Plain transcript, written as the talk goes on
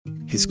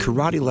his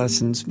karate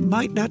lessons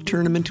might not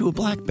turn him into a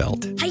black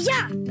belt.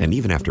 Hi-ya! And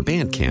even after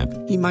band camp,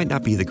 he might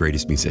not be the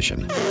greatest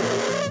musician.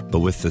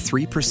 But with the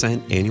 3%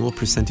 annual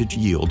percentage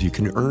yield you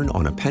can earn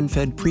on a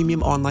PenFed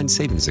premium online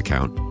savings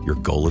account, your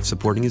goal of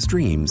supporting his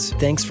dreams...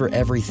 Thanks for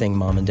everything,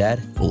 Mom and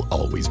Dad. ...will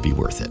always be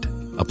worth it.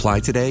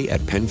 Apply today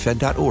at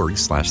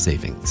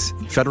PenFed.org/savings.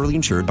 Federally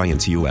insured by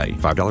NCUA.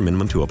 $5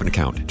 minimum to open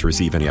account. To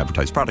receive any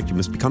advertised product, you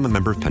must become a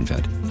member of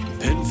PenFed.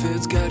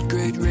 PenFed's got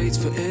great rates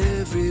for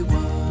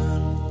everyone.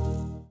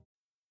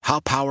 How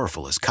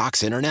powerful is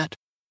Cox Internet?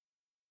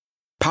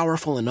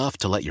 Powerful enough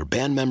to let your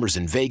band members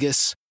in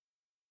Vegas,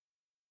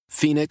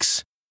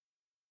 Phoenix,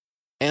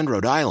 and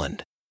Rhode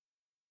Island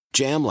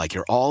jam like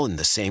you're all in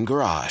the same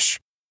garage.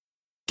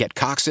 Get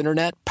Cox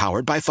Internet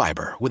powered by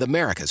fiber with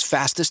America's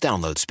fastest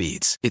download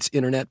speeds. It's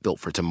internet built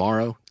for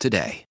tomorrow,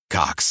 today.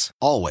 Cox,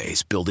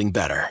 always building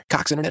better.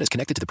 Cox Internet is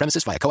connected to the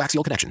premises via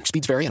coaxial connection.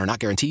 Speeds vary and are not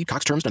guaranteed.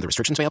 Cox terms and other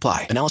restrictions may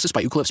apply. Analysis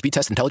by Ookla Speed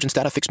Test Intelligence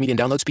Data. Fixed median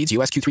download speeds.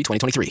 US Q3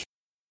 2023.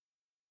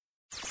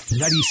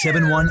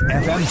 97.1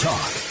 FM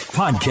Talk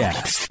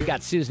Podcast. We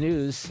got Sue's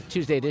News,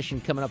 Tuesday edition,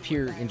 coming up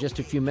here in just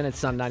a few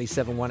minutes on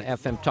 97.1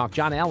 FM Talk.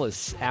 John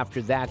Ellis,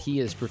 after that,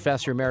 he is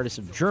Professor Emeritus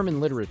of German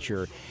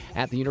Literature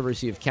at the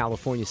University of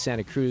California,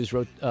 Santa Cruz,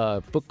 wrote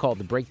a book called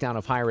The Breakdown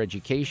of Higher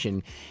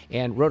Education,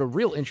 and wrote a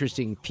real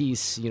interesting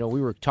piece. You know, we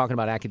were talking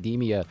about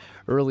academia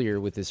earlier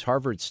with this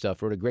Harvard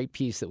stuff, wrote a great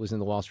piece that was in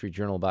the Wall Street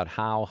Journal about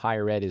how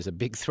higher ed is a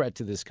big threat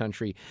to this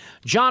country.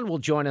 John will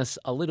join us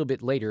a little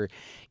bit later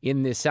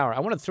in this hour.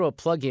 I want to throw a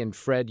plug in,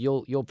 Fred.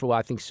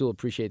 I think Sue will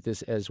appreciate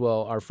this as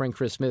well. Our friend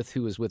Chris Smith,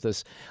 who was with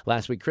us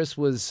last week. Chris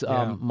was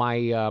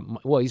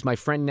he's my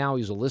friend now.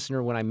 He was a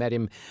listener when I met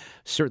him.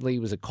 Certainly he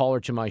was a caller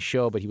to my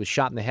show, but he was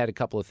shot in the head a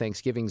couple of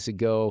Thanksgivings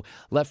ago,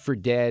 left for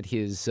dead.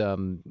 His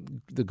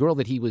the girl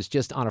that he was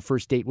just on a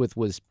first date with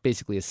was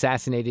basically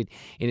assassinated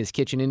in his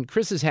kitchen. And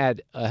Chris has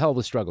had a hell of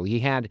a struggle. He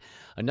had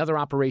another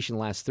operation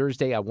last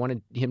Thursday. I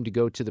wanted him to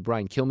go to the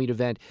Brian Kilmeade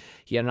event.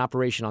 He had an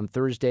operation on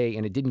Thursday,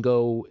 and it didn't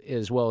go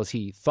as well as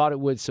he thought it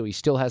would, so he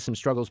still has some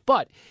struggles.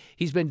 But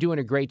he's been doing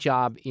a great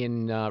job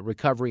in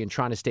recovery and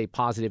trying to stay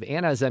positive.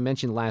 And as I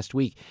mentioned last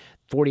week,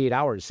 48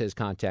 Hours has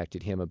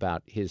contacted him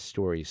about his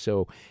story.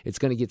 So it's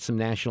going to get some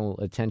national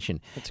attention.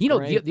 That's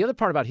great. The other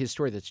part about his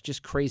story that's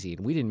just crazy,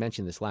 and we didn't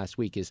mention this last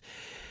week, is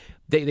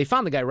they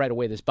found the guy right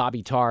away, this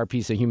Bobby Tarr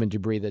piece of human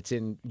debris that's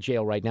in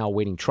jail right now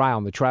awaiting trial.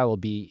 And the trial will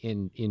be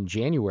in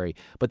January.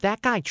 But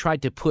that guy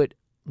tried to put,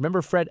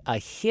 remember, Fred, a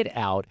hit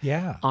out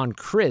on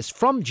Chris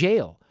from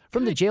jail,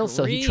 from the jail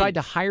cell. He tried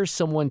to hire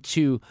someone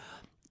to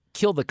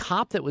kill the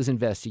cop that was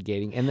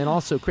investigating, and then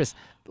also Chris.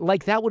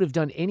 Like, that would have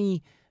done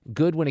any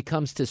good when it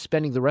comes to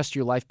spending the rest of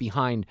your life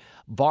behind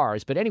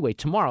bars. But anyway,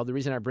 tomorrow, the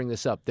reason I bring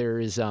this up, there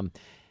is,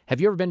 have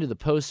you ever been to the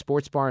Post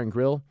Sports Bar and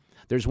Grill?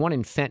 There's one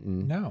in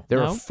Fenton. No.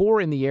 There are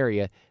 4 in the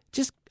area.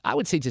 I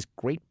would say just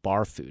great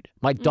bar food.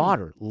 My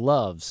daughter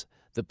loves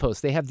the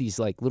Post. They have these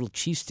like little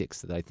cheese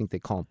sticks that I think they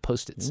call them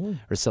Post-its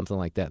or something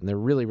like that, and they're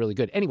really, really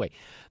good. Anyway,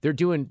 they're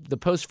doing the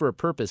Post for a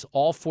purpose,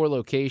 all 4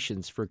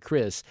 locations for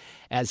Chris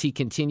as he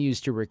continues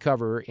to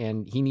recover,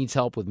 and he needs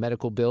help with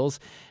medical bills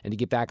and to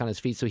get back on his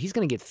feet. So he's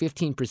going to get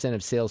 15%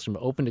 of sales from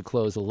open to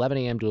close, 11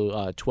 a.m.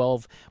 to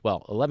 12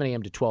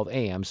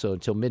 a.m., so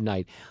until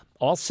midnight.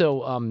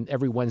 Also,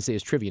 every Wednesday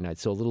is trivia night,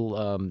 so a little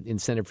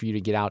incentive for you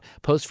to get out.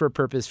 Post for a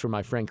purpose for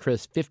my friend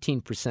Chris.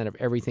 15% of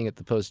everything at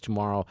the Post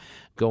tomorrow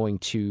going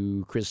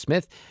to Chris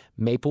Smith.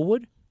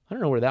 Maplewood, I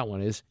don't know where that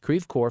one is.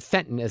 Creve Coeur,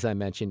 Fenton, as I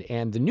mentioned.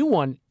 And the new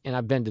one, and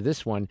I've been to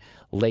this one,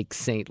 Lake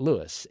St.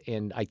 Louis.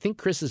 And I think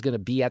Chris is going to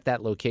be at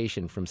that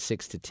location from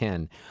 6 to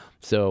 10.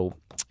 So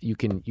you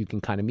can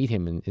kind of meet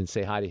him and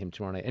say hi to him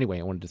tomorrow night. Anyway,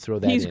 I wanted to throw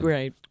that in. He's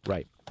great.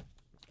 Right.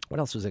 What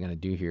else was I going to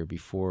do here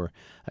before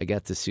I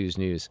got to Sue's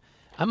News?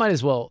 I might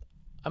as well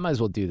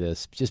do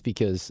this just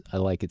because I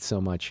like it so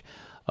much.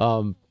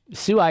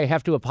 Sue, I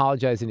have to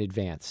apologize in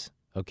advance,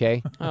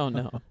 okay? Oh,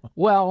 no.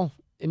 Well,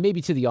 and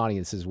maybe to the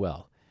audience as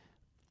well.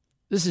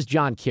 This is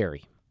John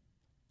Kerry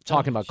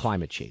talking about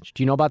climate change.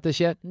 Do you know about this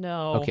yet?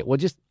 No. Okay, well,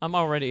 I'm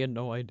already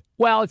annoyed.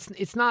 Well,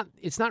 it's not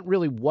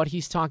really what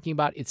he's talking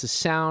about. It's a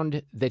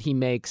sound that he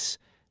makes.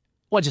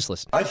 Well, just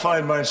listen. I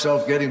find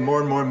myself getting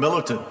more and more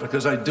militant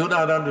because I do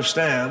not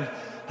understand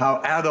how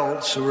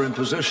adults who are in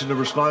position of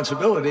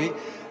responsibility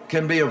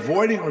can be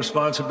avoiding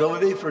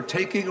responsibility for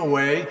taking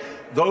away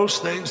those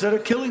things that are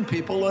killing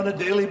people on a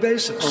daily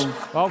basis.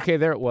 Okay,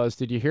 there it was.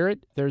 Did you hear it?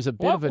 There's a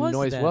bit of a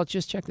noise. That? Well,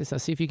 just check this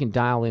out. See if you can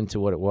dial into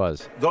what it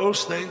was.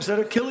 Those things that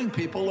are killing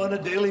people on a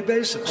daily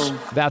basis.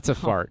 That's a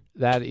fart.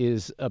 That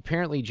is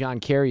apparently John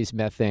Kerry's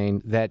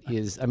methane. That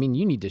is, I mean,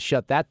 you need to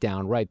shut that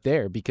down right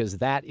there because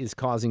that is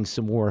causing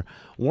some more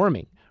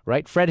warming,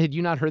 right? Fred, had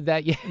you not heard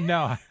that yet?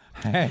 No.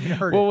 I haven't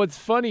heard well, it. what's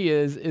funny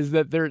is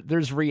that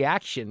there's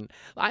reaction.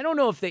 I don't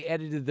know if they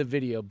edited the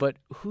video, but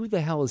who the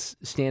hell is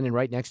standing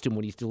right next to him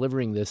when he's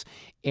delivering this?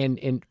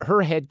 And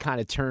her head kind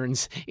of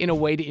turns in a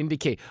way to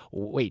indicate,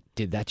 wait,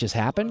 did that just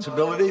happen?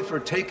 Responsibility for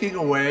taking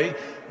away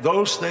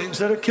those things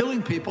that are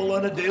killing people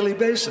on a daily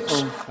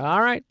basis.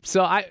 All right.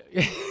 So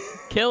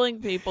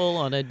killing people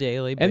on a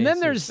daily basis. And then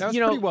there's, That was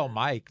pretty well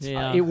mic'd.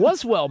 Yeah. it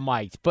was well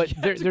mic'd, but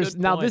there's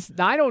now point. this.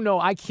 Now, I don't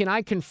know. Can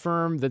I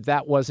confirm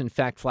that was in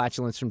fact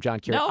flatulence from John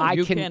Kerry? No,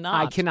 you cannot.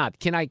 I cannot.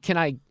 Can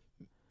I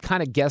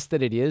kind of guess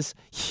that it is?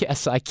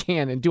 Yes, I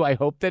can. And do I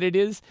hope that it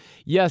is?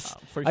 Yes,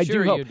 for I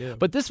sure do hope. you do.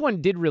 But this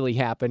one did really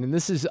happen, and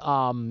this is.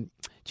 Do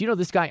you know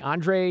this guy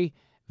Andre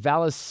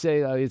Valis?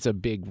 It's a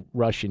big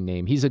Russian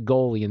name. He's a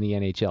goalie in the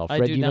NHL.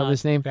 Fred, do you know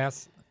this name?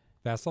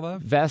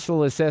 Vasilev?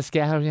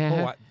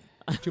 Vasilev.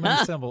 Too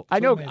many symbols. I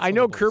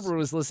know Kerber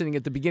was listening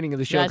at the beginning of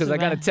the show because I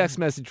got a text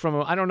message from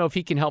him. I don't know if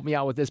he can help me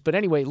out with this. But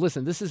anyway,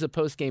 listen, this is a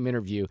post-game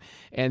interview,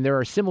 and there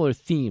are similar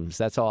themes.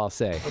 That's all I'll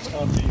say. What's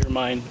gone through your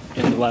mind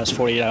in the last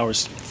 48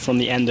 hours from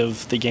the end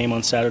of the game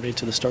on Saturday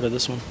to the start of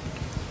this one?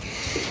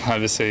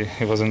 Obviously,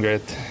 it wasn't a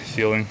great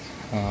feeling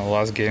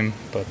last game,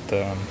 but...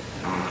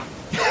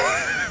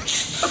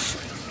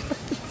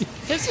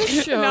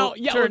 This show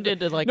turned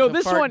into like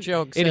a fart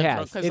joke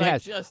central. It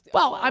has.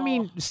 I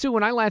mean, Stu,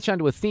 when I latch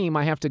onto a theme,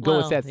 I have to go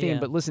with that theme. Yeah.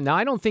 But listen, now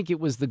I don't think it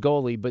was the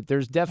goalie, but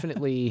there's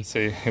definitely...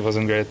 Say it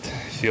wasn't a great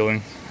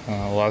feeling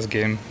last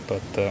game,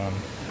 but...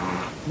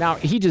 Now,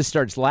 he just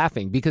starts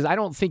laughing because I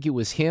don't think it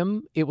was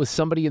him. It was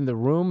somebody in the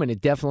room, and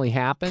it definitely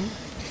happened.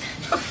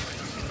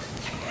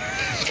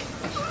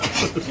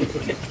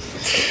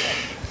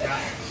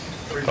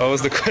 What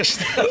was the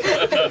question?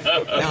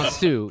 Now,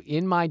 Stu,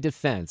 in my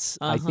defense,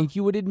 I think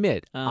you would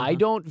admit I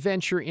don't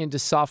venture into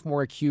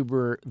sophomore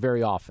humor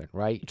very often,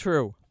 right?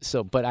 True.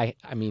 So, but I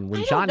mean,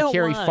 when I John don't know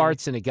Kerry why.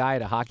 farts in a guy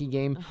at a hockey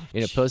game,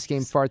 in a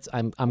post-game farts,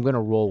 I'm going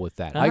to roll with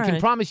that. I can right.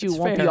 promise you it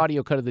That's won't be fair.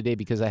 audio cut of the day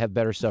because I have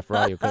better stuff for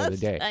audio cut of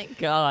the day. Thank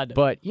God.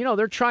 But,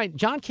 they're trying.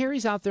 John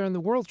Kerry's out there in the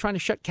world trying to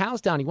shut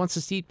cows down. He wants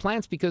us to eat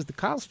plants because the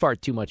cows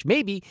fart too much.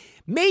 Maybe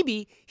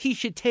he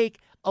should take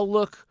a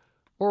look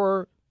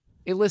or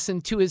a listen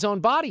to his own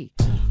body.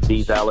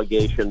 These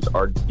allegations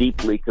are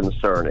deeply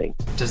concerning.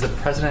 Does the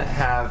president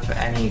have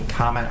any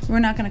comment? We're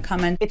not going to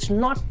comment. It's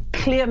not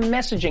clear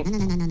messaging.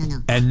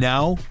 No. And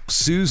now,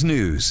 Sue's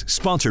News,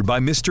 sponsored by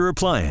Mr.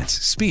 Appliance,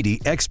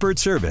 Speedy Expert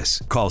Service.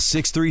 Call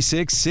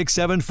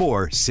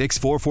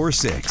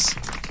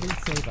 636-674-6446. Please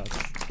save us.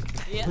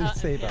 Please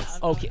save us.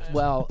 Okay,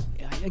 well,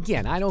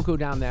 again, I don't go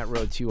down that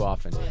road too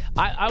often.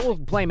 I will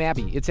blame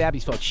Abby. It's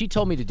Abby's fault. She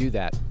told me to do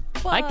that.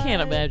 I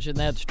can't imagine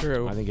that's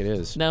true. I think it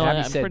is. No, Abby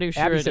I'm said, pretty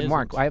sure Abby it said,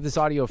 Mark, isn't. I have this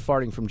audio of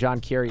farting from John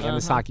Kerry and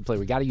this hockey player.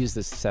 We got to use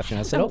this session.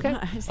 I said,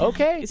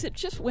 okay. Is it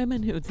just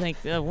women who think,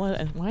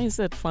 why is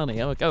that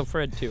funny? Oh,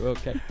 Fred too,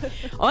 okay.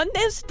 On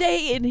this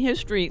day in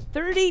history,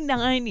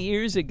 39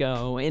 years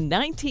ago, in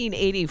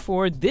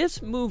 1984,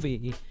 this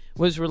movie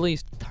was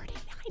released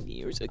 39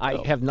 years ago.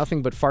 I have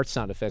nothing but fart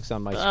sound effects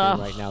on my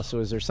screen right now. So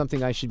is there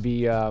something I should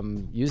be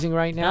using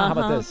right now? How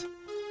about this?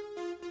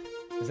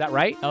 Is that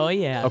right? Oh,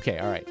 yeah. Okay,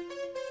 all right.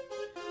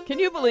 Can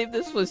you believe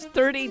this was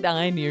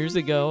 39 years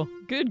ago?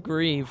 Good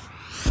grief.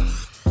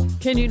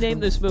 Can you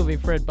name this movie,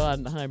 Fred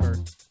Bodenheimer?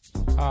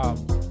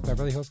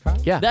 Beverly Hills Cop?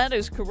 Yeah. That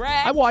is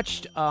correct. I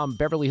watched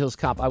Beverly Hills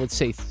Cop, I would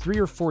say 3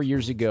 or 4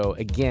 years ago,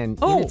 again,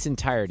 in its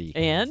entirety.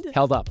 And?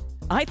 Held up.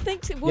 I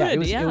think it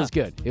would, Yeah, it was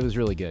good. It was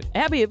really good.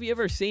 Abby, have you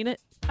ever seen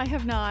it? I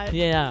have not.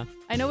 Yeah.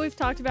 I know we've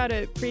talked about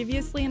it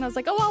previously, and I was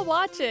like, oh, I'll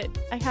watch it.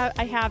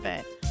 I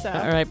haven't. So.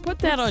 All right, put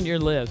that on your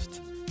list.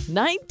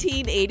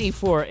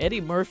 1984, Eddie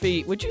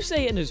Murphy, would you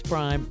say in his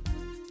prime?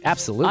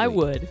 Absolutely. I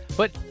would.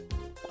 But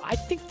I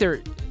think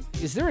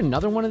is there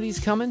another one of these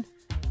coming?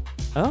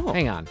 Oh.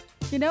 Hang on.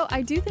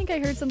 I do think I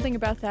heard something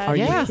about that. Are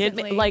you recently.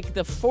 kidding me? Like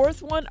the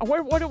fourth one?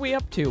 What are we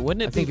up to?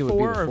 Wouldn't it be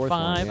 4 or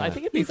 5? I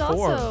think it'd be 4.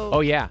 Oh,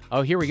 yeah.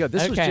 Oh, here we go.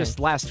 This was Okay. just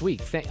last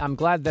week. I'm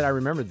glad that I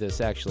remembered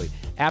this, actually.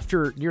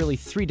 After nearly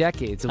 3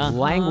 decades of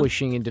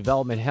languishing in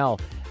development hell,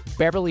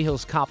 Beverly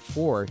Hills Cop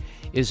 4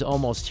 is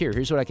almost here.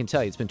 Here's what I can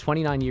tell you. It's been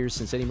 29 years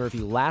since Eddie Murphy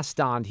last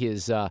donned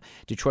his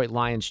Detroit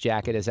Lions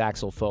jacket as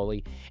Axel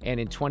Foley. And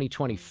in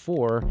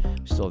 2024,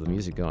 still have the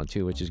music going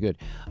too, which is good.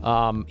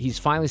 He's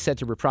finally set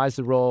to reprise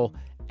the role,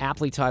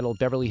 aptly titled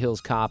Beverly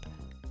Hills Cop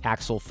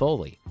Axel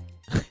Foley.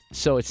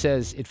 So it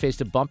says it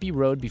faced a bumpy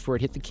road before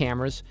it hit the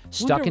cameras,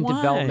 stuck in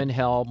development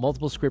hell,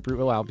 multiple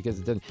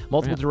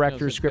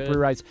directors, script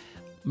rewrites.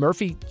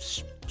 Murphy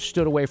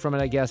stood away from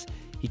it, I guess.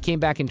 He came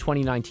back in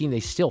 2019.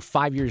 They still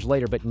 5 years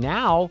later, but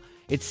now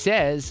it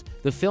says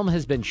the film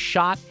has been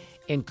shot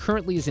and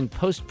currently is in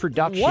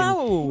post-production.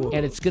 Whoa.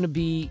 And it's going to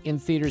be in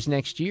theaters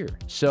next year.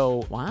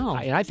 So, wow.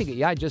 I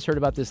think, I just heard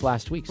about this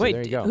last week. So Wait,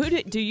 there you go.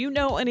 Do you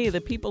know any of the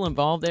people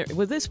involved there?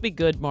 Would this be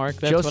good, Mark?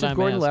 That's Joseph what I'm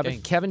Gordon-Levitt,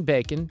 asking. Kevin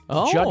Bacon,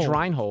 Oh. Judge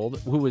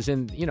Reinhold, who was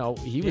in, he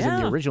was in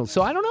the original.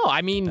 So I don't know.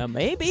 I mean,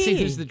 maybe. See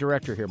who's the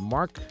director here.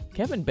 Mark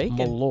Kevin Bacon.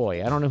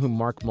 Malloy. I don't know who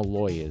Mark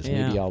Malloy is.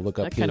 Yeah. Maybe I'll look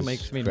up That his kinda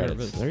makes me credits.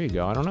 nervous. There you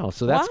go. I don't know.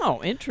 So that's Wow,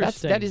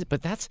 interesting.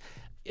 That's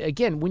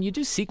again, when you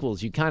do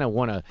sequels, you kind of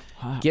want to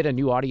get a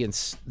new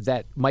audience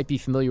that might be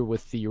familiar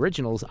with the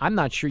originals. I'm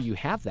not sure you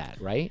have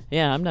that, right?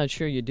 Yeah, I'm not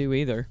sure you do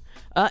either.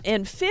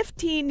 And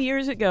 15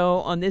 years ago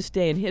on this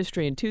day in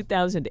history, in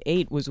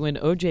 2008, was when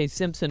O.J.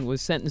 Simpson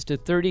was sentenced to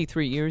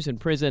 33 years in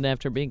prison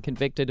after being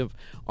convicted of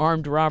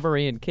armed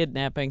robbery and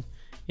kidnapping.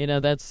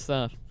 That's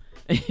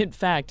In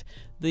fact,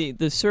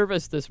 the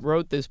service that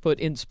wrote this put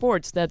in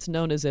sports, that's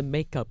known as a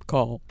makeup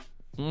call.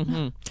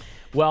 Mm-hmm.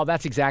 Well,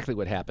 that's exactly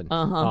what happened.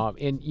 Uh-huh.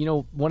 And,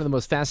 one of the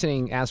most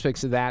fascinating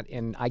aspects of that,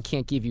 and I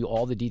can't give you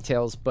all the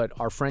details, but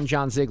our friend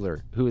John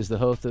Ziegler, who is the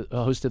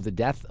host of the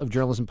Death of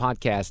Journalism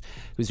podcast,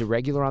 who's a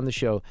regular on the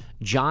show,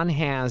 John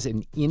has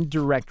an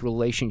indirect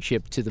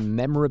relationship to the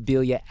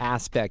memorabilia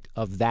aspect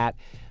of that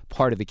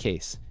part of the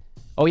case.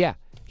 Oh, yeah.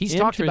 He's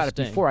talked about it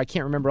before. I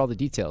can't remember all the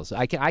details.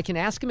 I can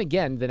ask him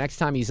again the next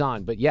time he's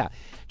on. But, yeah,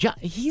 John,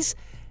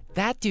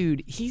 that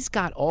dude, he's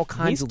got all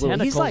kinds of little...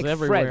 He's like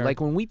everywhere. Fred.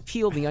 Like when we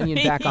peel the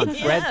onion back on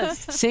Fred,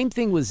 Yes. same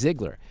thing with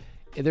Ziegler.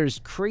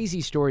 There's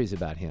crazy stories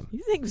about him.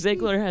 You think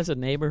Ziegler has a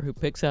neighbor who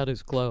picks out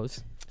his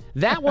clothes?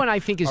 That one I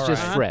think is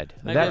just Fred.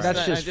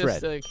 That's just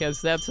Fred. Because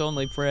that's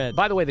only Fred.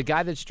 By the way, the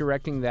guy that's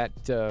directing that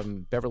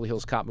Beverly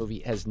Hills Cop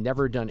movie has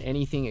never done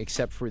anything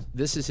except for...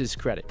 This is his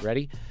credit.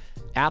 Ready?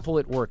 Apple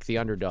at Work, The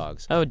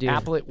Underdogs. Oh, dear.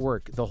 Apple at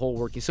Work, the whole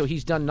work. So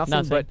he's done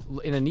nothing but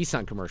in a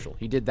Nissan commercial.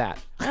 He did that.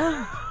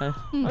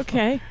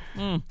 Okay.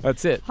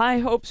 That's it. High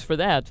hopes for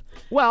that.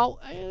 Well,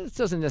 it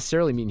doesn't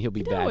necessarily mean he'll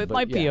be bad. No, it but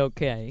might be yeah.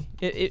 okay.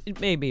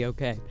 It may be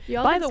okay. You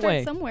all By gotta the start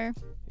way, somewhere.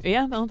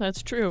 Yeah, well,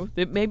 that's true.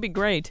 It may be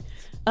great.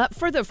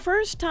 For the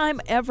first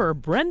time ever,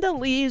 Brenda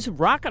Lee's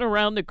Rockin'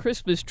 Around the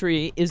Christmas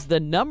Tree is the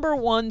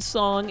 #1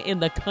 song in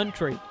the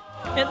country.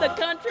 In the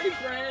country,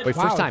 Fred. Wait,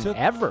 first time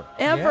ever?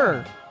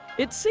 Ever. Yeah.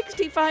 It's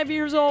 65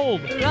 years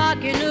old.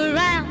 Rocking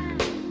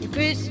around the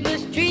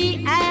Christmas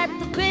tree at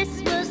the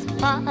Christmas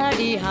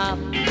party hop.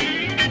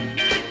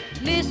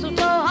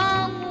 Mistletoe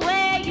hung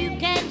where you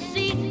can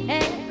see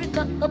every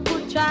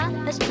couple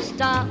tries to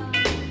stop.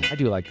 I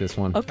do like this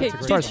one. Okay,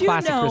 as far as did you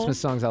classic know Christmas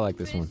songs, I like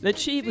this one. That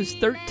she was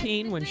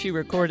 13 when she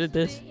recorded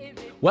this?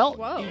 Well,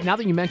 now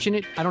that you mention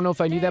it, I don't know if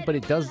I knew that, but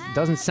it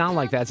doesn't sound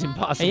like that. It's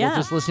impossible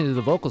just listening to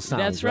the vocal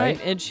sounds. That's right.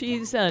 And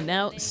she's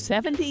now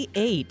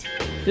 78.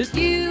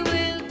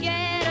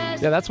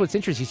 Yeah, that's what's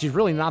interesting. She's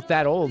really not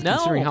that old,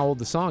 considering how old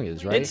the song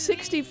is, right? It's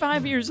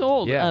 65 years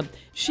old. Yeah.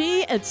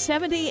 She, at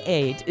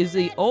 78, is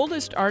the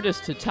oldest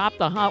artist to top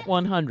the Hot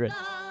 100.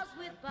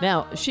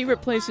 Now, she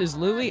replaces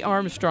Louis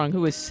Armstrong, who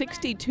was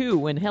 62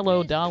 when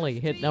Hello, Dolly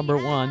hit #1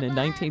 in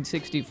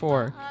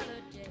 1964.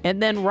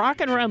 And then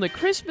Rockin' Around the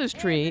Christmas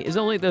Tree is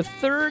only the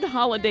third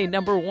holiday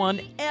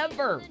 #1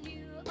 ever.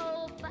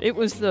 It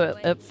was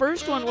the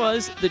first one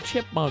was the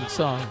Chipmunk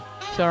song.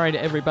 Sorry to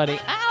everybody.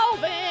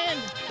 Alvin!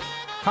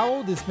 How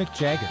old is Mick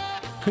Jagger?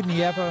 Couldn't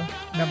he have a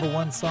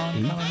 #1 song?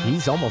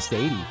 He's almost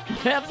 80.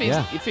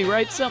 If he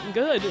writes something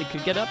good, it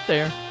could get up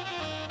there.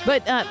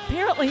 But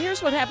apparently,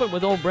 here's what happened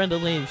with old Brenda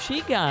Lee.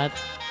 She got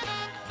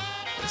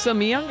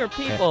some younger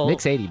people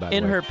Mick's 80, by the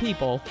in way. her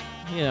people.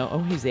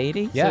 He's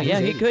 80? Yeah, so, he's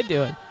 80. He could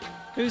do it.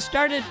 Who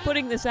started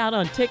putting this out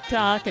on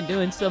TikTok and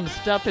doing some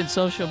stuff in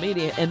social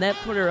media, and that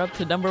put her up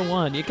to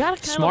 #1. You got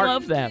to kind of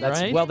love that,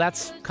 right? Well,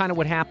 that's kind of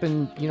what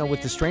happened,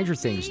 with the Stranger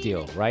Things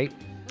deal, right?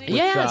 With,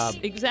 yes,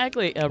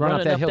 exactly. Run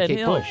Up That Hill,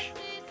 Kate Bush.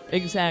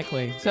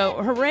 Exactly. So,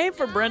 hooray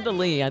for Brenda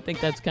Lee. I think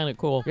that's kind of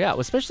cool. Yeah,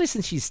 especially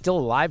since she's still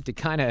alive to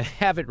kind of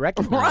have it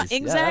recognized. Right,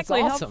 exactly.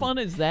 Yeah, that's awesome. How fun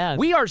is that?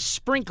 We are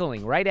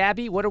sprinkling, right,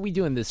 Abby? What are we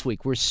doing this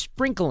week? We're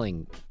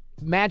sprinkling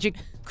magic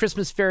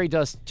Christmas fairy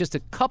dust, just a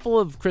couple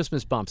of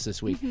Christmas bumps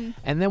this week,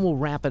 and then we'll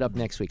wrap it up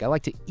next week. I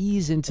like to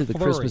ease into the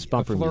Christmas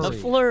bumper music. A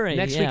flurry,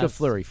 Next week, a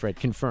flurry, Fred,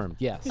 confirmed,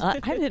 yes. I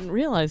didn't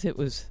realize it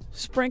was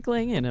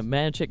sprinkling and a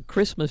magic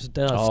Christmas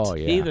dust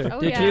either.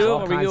 Did yeah. you?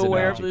 Were you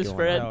aware of this,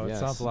 Fred? No, it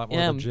sounds a lot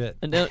more legit.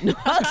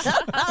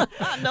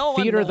 No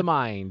Theater of the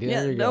mind.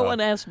 No one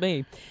asked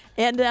me.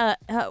 And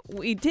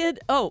we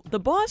did, the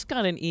boss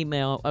got an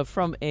email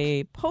from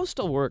a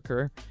postal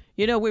worker.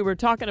 We were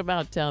talking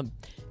about...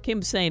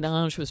 Kim St.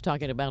 Ange was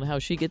talking about how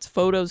she gets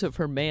photos of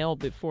her mail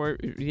before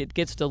it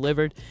gets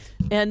delivered.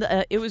 And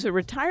it was a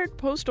retired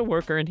postal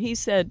worker, and he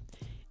said,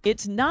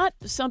 it's not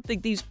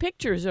something, these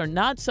pictures are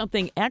not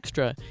something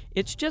extra.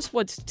 It's just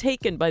what's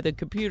taken by the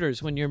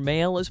computers when your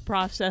mail is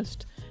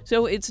processed.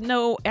 So it's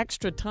no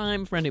extra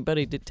time for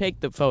anybody to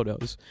take the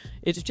photos.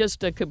 It's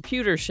just a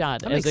computer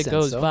shot as it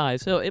goes by.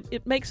 So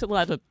it makes a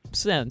lot of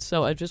sense.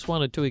 So I just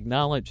wanted to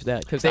acknowledge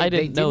that because I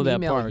didn't know that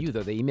part. They didn't email you,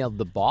 though. They emailed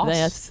the boss?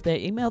 Yes,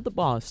 they emailed the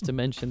boss to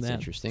mention that. That's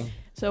interesting.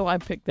 So I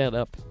picked that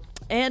up.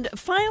 And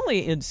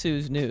finally in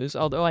Sue's News,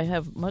 although I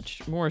have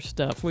much more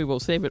stuff, we will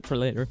save it for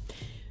later.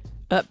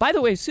 By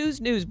the way, Sue's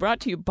News brought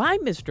to you by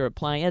Mr.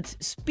 Appliance.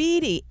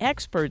 Speedy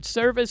expert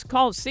service.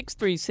 Call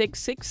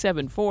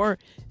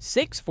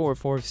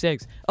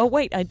 636-674-6446. Oh,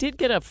 wait, I did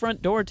get a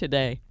front door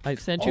today. I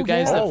sent you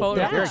guys the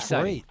photo. Very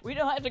exciting. We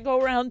don't have to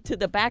go around to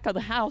the back of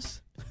the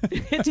house.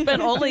 It's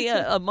been only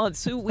a month.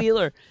 Sue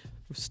Wheeler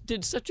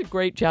did such a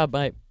great job.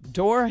 My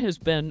door has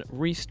been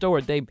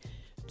restored. They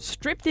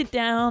stripped it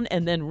down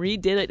and then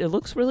redid it. It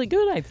looks really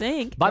good, I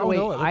think. By the way,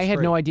 I had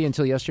no idea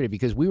until yesterday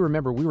because we were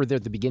there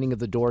at the beginning of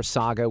the door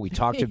saga. We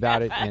talked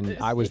about it, and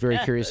I was very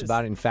curious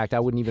about it. In fact, I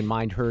wouldn't even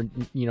mind her,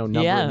 number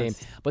and name.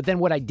 But then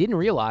what I didn't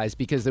realize,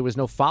 because there was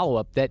no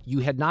follow-up, that you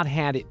had not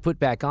had it put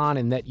back on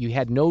and that you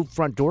had no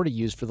front door to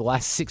use for the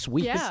last 6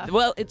 weeks. Yeah.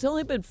 Well, it's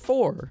only been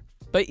 4.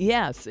 But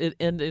yes,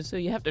 so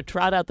you have to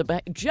trot out the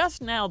back.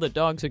 Just now the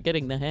dogs are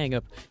getting the hang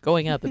of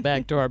going out the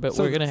back door, but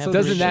we're going to have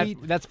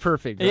that's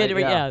perfect. Right?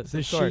 Yes,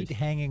 the sheet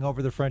hanging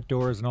over the front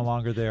door is no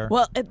longer there.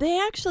 Well, they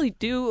actually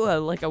do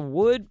like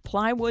a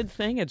plywood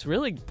thing. It's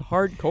really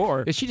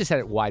hardcore. She just had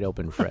it wide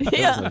open, Fred.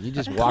 Yeah. You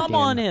just walk Come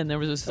on in. There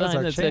was a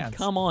sign that said,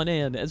 "Come on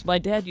in." As my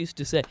dad used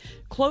to say,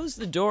 "Close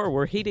the door.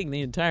 We're heating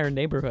the entire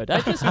neighborhood."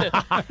 I just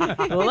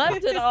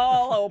left it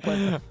all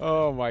open.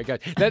 Oh my God,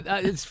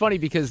 it's funny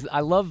because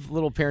I love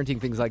little parenting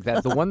things like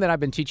that. The one that I've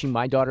been teaching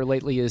my daughter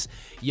lately is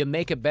you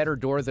make a better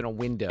door than a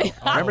window.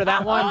 Remember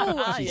that one?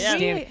 That's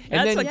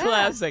a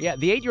classic. Yeah,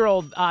 the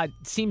 8-year-old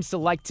seems to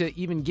like to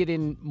even get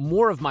in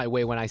more of my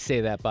way when I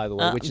say that, by the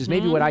way, which is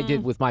maybe what I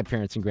did with my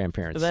parents and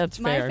grandparents. That's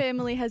fair. My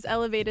family has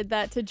elevated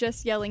that to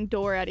just yelling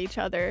door at each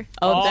other.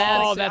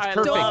 Oh, that's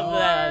perfect. I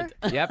love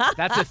that. Yep,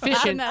 that's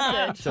efficient.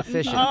 That's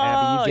efficient,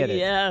 Abby. You get it.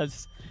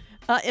 Yes.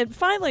 And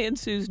finally, in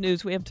Sue's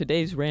News, we have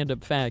today's random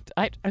fact.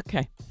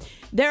 Okay.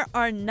 There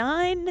are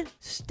 9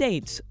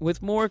 states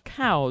with more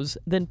cows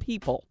than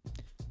people.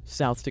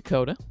 South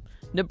Dakota,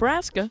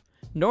 Nebraska,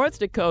 North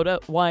Dakota,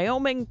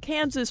 Wyoming,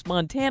 Kansas,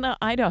 Montana,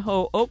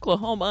 Idaho,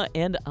 Oklahoma,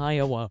 and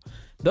Iowa.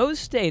 Those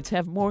states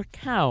have more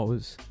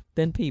cows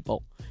than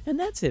people. And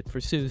that's it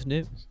for Sue's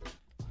News.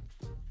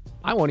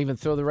 I won't even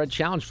throw the red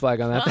challenge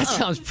flag on that. That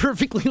sounds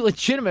perfectly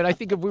legitimate. I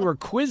think if we were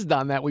quizzed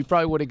on that, we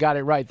probably would have got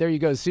it right. There you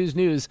go, Sue's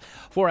News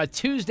for a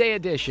Tuesday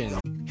edition.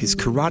 His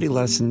karate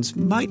lessons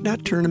might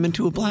not turn him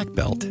into a black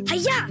belt.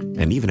 Hi-ya!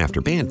 And even after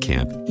band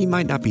camp, he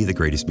might not be the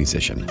greatest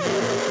musician.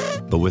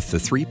 But with the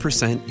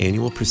 3%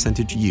 annual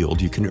percentage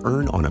yield you can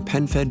earn on a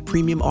PenFed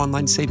premium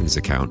online savings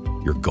account,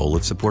 your goal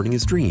of supporting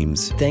his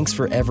dreams... Thanks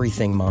for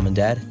everything, Mom and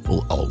Dad.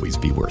 ...will always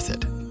be worth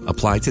it.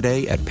 Apply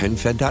today at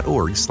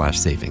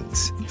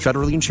PenFed.org/savings.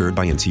 Federally insured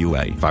by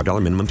NCUA.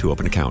 $5 minimum to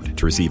open account.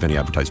 To receive any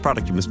advertised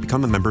product, you must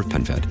become a member of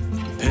PenFed.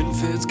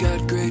 PenFed's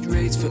got great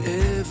rates for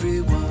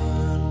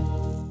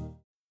everyone.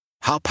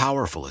 How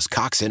powerful is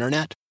Cox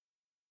Internet?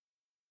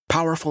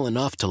 Powerful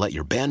enough to let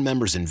your band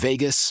members in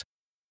Vegas,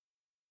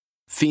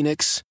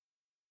 Phoenix,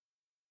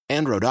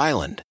 and Rhode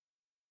Island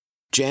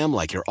jam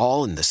like you're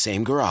all in the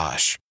same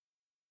garage.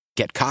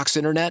 Get Cox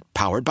Internet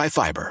powered by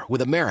fiber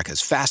with America's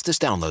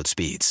fastest download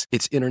speeds.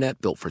 It's internet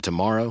built for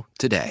tomorrow,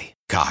 today.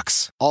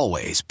 Cox,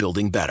 always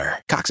building better.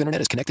 Cox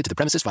Internet is connected to the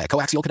premises via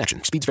coaxial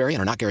connection. Speeds vary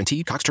and are not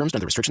guaranteed. Cox terms and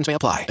other restrictions may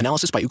apply.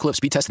 Analysis by Ookla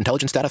Speed Test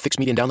Intelligence Data. Fixed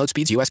median download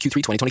speeds. US Q3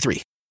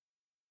 2023.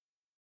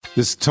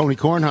 This is Tony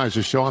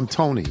Kornheiser's show. I'm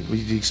Tony.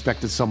 You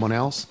expected someone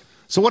else?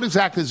 So what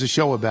exactly is the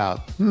show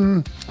about?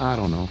 I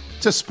don't know.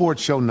 It's a sports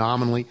show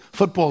nominally.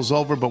 Football's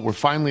over, but we're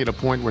finally at a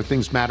point where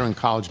things matter in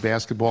college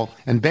basketball,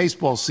 and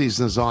baseball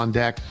season is on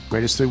deck.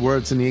 Greatest 3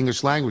 words in the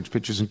English language,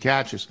 pitchers and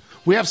catchers.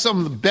 We have some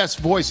of the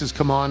best voices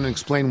come on and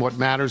explain what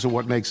matters or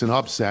what makes an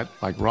upset,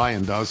 like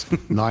Ryan does,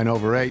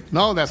 9/8.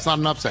 No, that's not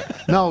an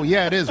upset. No,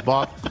 yeah, it is,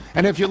 Bob.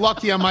 And if you're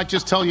lucky, I might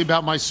just tell you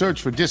about my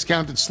search for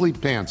discounted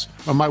sleep pants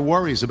or my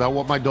worries about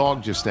what my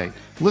dog just ate.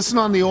 Listen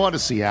on the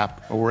Odyssey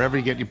app or wherever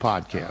you get your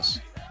podcasts.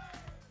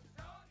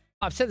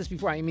 I've said this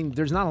before. I mean,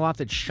 there's not a lot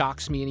that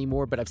shocks me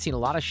anymore, but I've seen a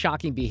lot of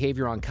shocking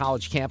behavior on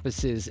college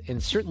campuses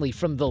and certainly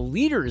from the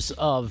leaders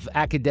of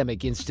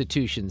academic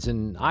institutions.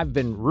 And I've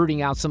been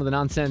rooting out some of the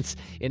nonsense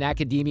in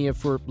academia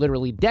for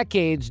literally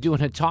decades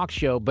doing a talk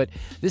show, but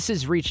this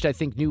has reached, I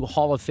think, new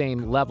Hall of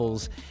Fame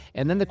levels.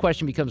 And then the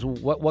question becomes,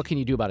 what can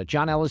you do about it?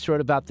 John Ellis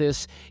wrote about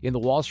this in the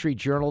Wall Street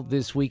Journal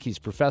this week. He's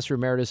professor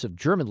emeritus of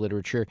German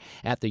literature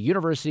at the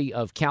University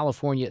of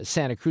California,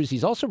 Santa Cruz.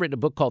 He's also written a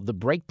book called The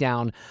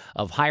Breakdown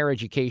of Higher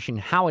Education,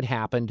 How It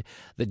Happened,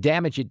 the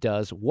Damage It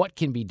Does, What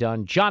Can Be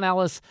Done. John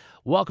Ellis,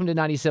 welcome to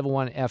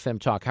 97.1 FM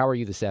Talk. How are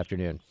you this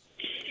afternoon?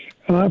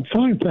 I'm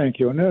fine,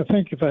 thank you. And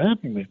thank you for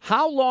having me.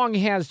 How long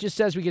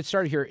just as we get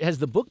started here, has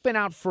the book been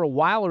out for a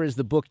while or is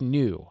the book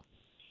new?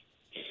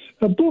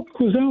 The book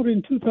was out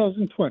in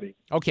 2020.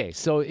 Okay,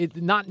 so it's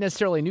not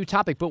necessarily a new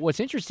topic, but what's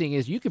interesting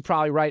is you could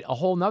probably write a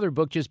whole nother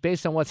book just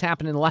based on what's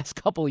happened in the last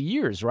couple of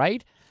years,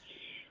 right?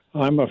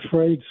 I'm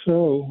afraid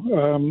so.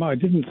 I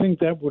didn't think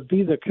that would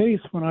be the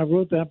case when I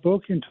wrote that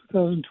book in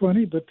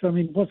 2020, but I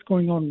mean, what's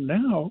going on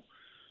now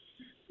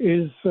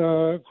is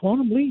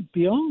quantum leap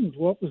beyond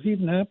what was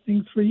even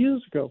happening 3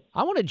 years ago.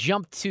 I want to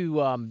jump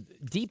to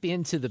deep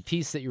into the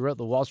piece that you wrote in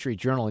the Wall Street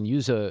Journal and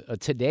use a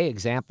today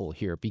example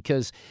here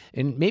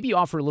and maybe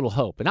offer a little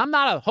hope. And I'm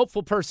not a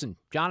hopeful person,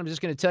 John, I'm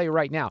just going to tell you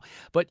right now.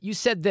 But you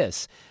said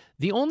this: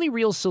 the only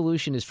real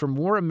solution is for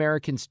more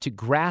Americans to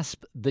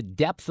grasp the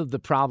depth of the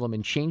problem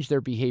and change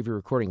their behavior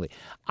accordingly.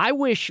 I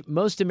wish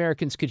most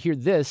Americans could hear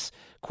this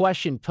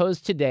question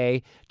posed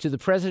today to the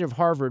president of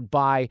Harvard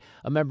by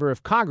a member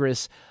of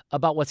Congress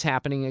about what's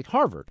happening at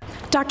Harvard.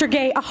 Dr.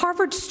 Gay, a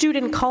Harvard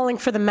student calling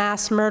for the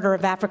mass murder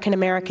of African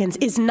Americans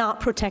is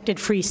not protected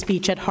free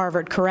speech at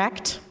Harvard,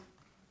 correct?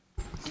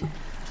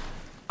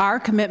 Our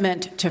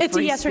commitment to free speech... It's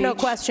a yes or no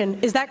question.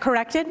 Is that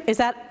corrected? Is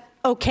that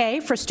okay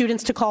for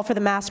students to call for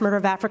the mass murder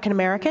of African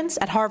Americans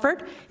at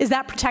Harvard? Is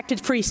that protected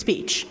free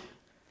speech?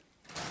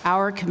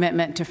 our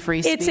commitment to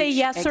free speech. It's a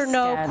yes or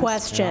no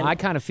question. I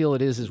kind of feel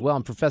it is as well.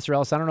 And Professor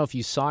Ellis, I don't know if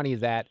you saw any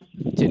of that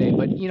today,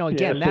 but,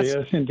 again,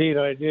 yes, indeed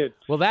I did.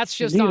 Well, that's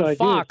just Indeed, on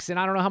Fox, and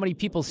I don't know how many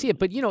people see it.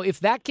 But, if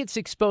that gets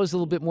exposed a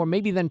little bit more,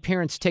 maybe then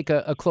parents take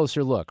a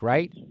closer look,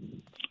 right?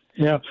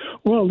 Yeah.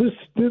 Well,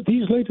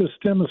 these latest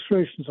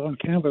demonstrations on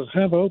campus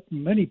have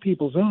opened many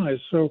people's eyes.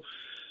 So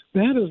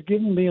that has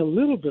given me a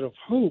little bit of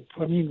hope.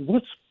 I mean,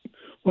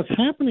 what's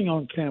happening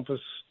on campus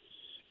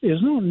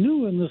is not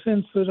new in the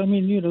sense that,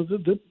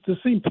 the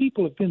same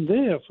people have been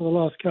there for the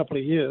last couple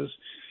of years.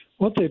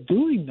 What they're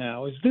doing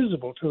now is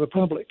visible to the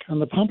public,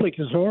 and the public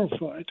is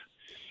horrified.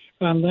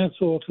 And that's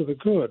all to the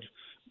good.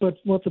 But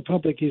what the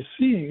public is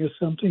seeing is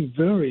something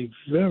very,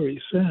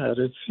 very sad.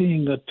 It's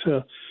seeing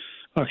that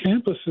our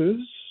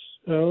campuses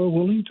are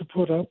willing to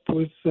put up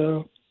with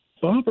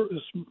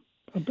barbarism,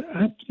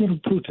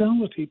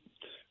 brutality,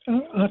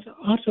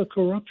 utter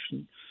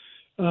corruption.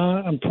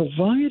 And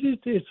provided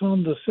it's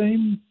on the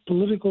same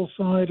political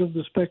side of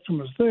the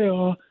spectrum as they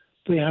are,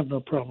 they have no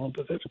problem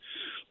with it.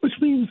 Which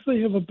means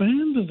they have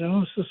abandoned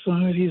our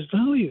society's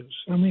values.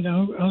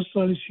 Our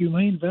society's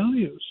humane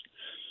values.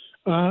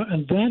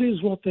 And that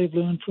is what they've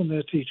learned from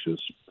their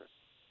teachers.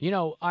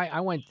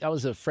 I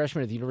was a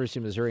freshman at the University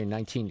of Missouri in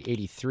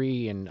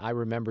 1983, and I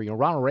remember,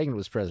 Ronald Reagan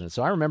was president.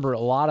 So I remember a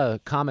lot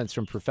of comments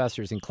from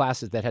professors in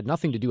classes that had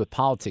nothing to do with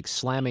politics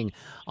slamming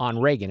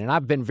on Reagan. And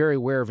I've been very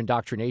aware of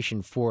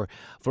indoctrination for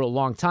a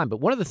long time.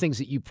 But one of the things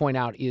that you point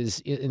out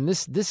is, and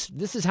this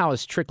is how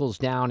it trickles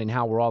down and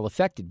how we're all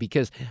affected,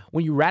 because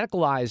when you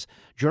radicalize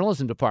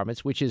journalism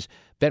departments, which has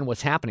been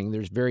what's happening,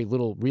 there's very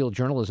little real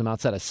journalism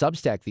outside of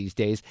Substack these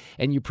days,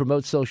 and you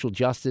promote social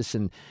justice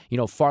and,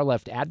 far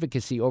left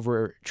advocacy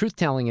over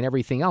truth-telling and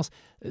everything else,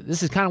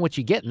 this is kind of what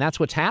you get, and that's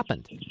what's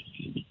happened.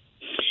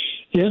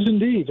 Yes,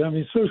 indeed.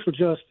 Social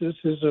justice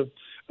is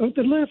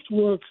the left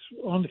works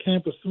on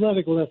campus, the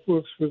radical left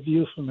works with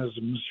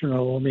euphemisms,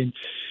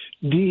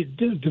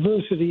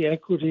 diversity,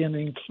 equity, and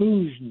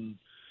inclusion.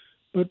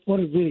 But what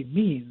it really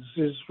means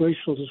is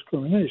racial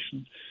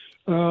discrimination.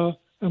 And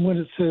when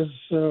it says,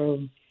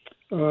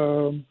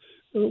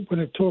 when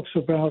it talks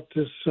about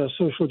this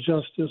social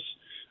justice,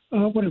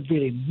 what it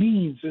really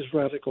means is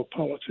radical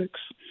politics.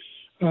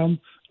 And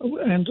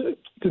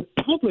the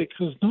public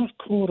has not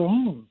caught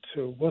on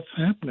to what's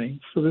happening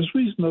for this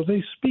reason, though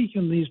they speak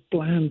in these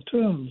bland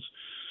terms.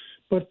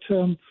 But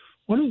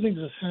one of the things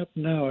that's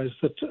happened now is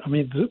that,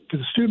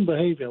 the student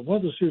behavior,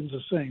 what the students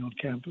are saying on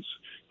campus,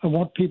 and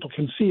what people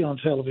can see on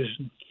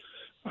television,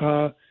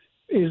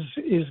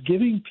 is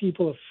giving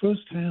people a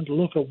first-hand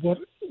look at what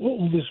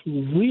all this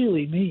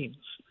really means,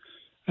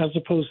 as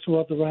opposed to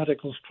what the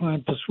radicals try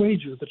and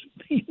persuade you that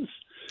it means.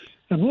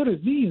 And what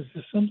it means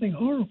is something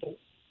horrible.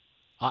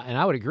 And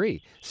I would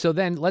agree. So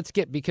then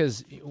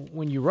because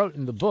when you wrote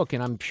in the book,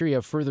 and I'm sure you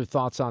have further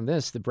thoughts on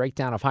this, the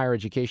breakdown of higher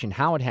education,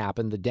 how it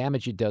happened, the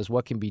damage it does,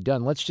 what can be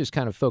done. Let's just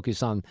kind of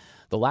focus on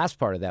the last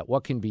part of that,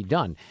 what can be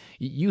done.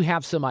 You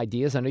have some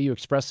ideas. I know you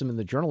expressed them in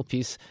the journal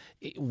piece.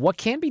 What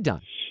can be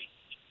done?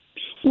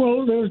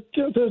 Well, there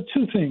are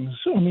two things.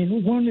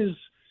 One is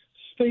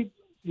state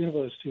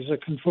universities are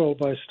controlled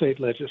by state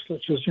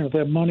legislatures.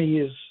 Their money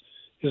is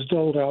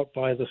doled out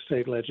by the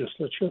state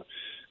legislature.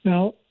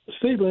 Now,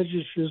 state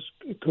legislatures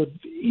could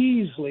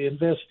easily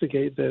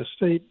investigate their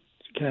state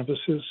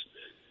campuses,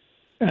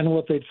 and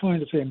what they'd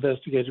find if they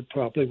investigated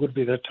properly would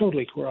be they're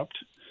totally corrupt.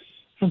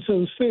 And so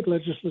the state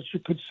legislature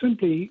could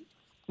simply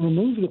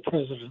remove the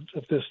president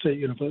of their state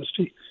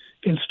university,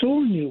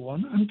 install a new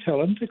one, and tell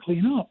them to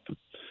clean up.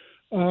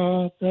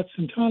 That's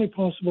entirely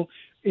possible.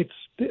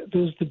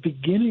 There's the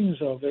beginnings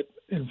of it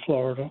in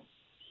Florida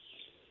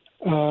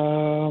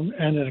and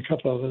in a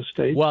couple other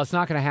states. Well, it's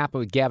not going to happen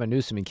with Gavin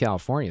Newsom in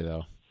California,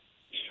 though.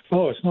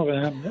 Oh, it's not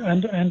going to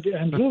happen.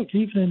 And look,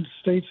 even in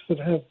states that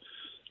have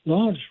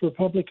large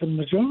Republican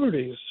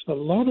majorities, a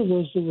lot of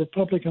those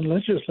Republican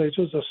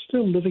legislators are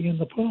still living in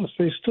the past.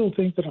 They still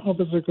think that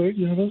Harvard's a great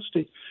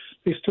university.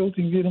 They still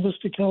think the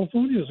University of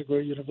California is a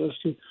great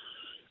university.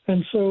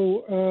 And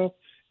so,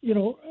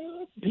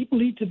 people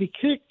need to be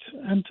kicked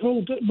and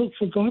told, look,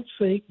 for God's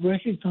sake,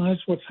 recognize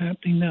what's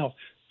happening now.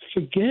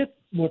 Forget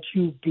what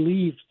you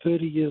believed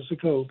 30 years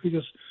ago,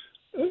 because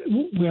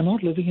we're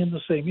not living in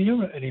the same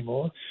era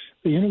anymore.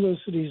 The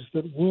universities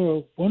that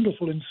were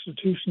wonderful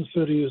institutions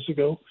 30 years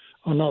ago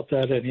are not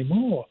that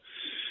anymore.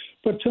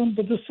 But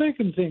the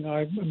second thing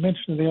I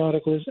mentioned in the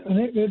article is, and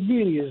it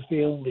really is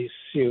the only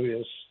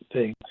serious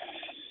thing,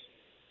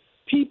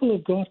 people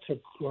have got to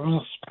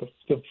grasp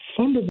the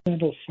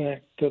fundamental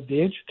fact that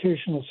the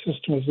educational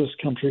system of this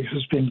country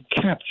has been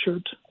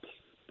captured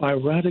by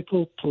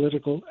radical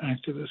political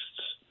activists.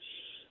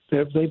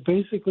 They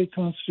basically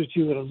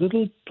constitute a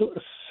little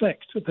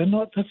sect.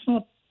 That's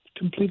not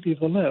completely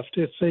the left.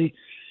 It's a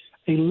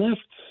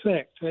left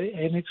sect,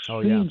 an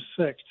extreme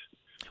sect.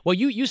 Well,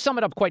 you sum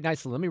it up quite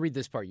nicely. Let me read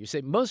this part. You say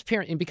most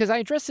parents, and because I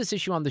addressed this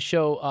issue on the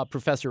show,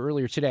 Professor,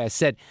 earlier today, I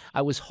said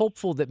I was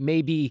hopeful that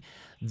maybe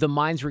the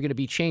minds were going to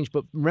be changed.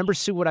 But remember,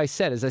 Sue, what I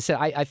said. As I said,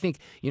 I think,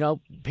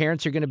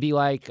 parents are going to be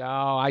like,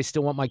 oh, I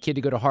still want my kid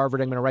to go to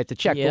Harvard. I'm going to write the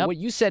check. Yep. But what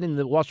you said in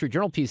the Wall Street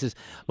Journal piece is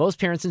most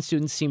parents and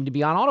students seem to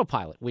be on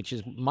autopilot, which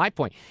is my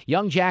point.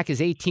 Young Jack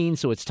is 18,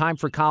 so it's time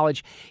for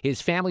college.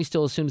 His family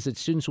still assumes that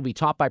students will be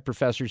taught by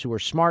professors who are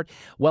smart,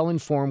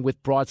 well-informed,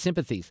 with broad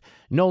sympathies.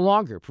 No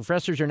longer.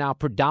 Professors are now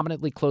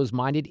predominantly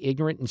closed-minded,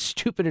 ignorant, and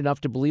stupid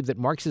enough to believe that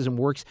Marxism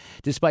works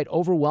despite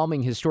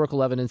overwhelming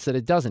historical evidence that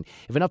it doesn't.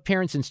 If enough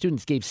parents and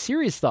students gave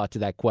serious thought to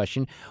that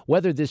question,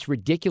 whether this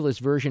ridiculous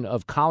version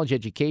of college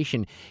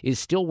education is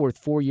still worth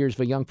 4 years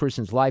of a young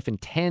person's life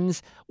and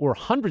tens or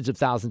hundreds of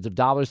thousands of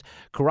dollars,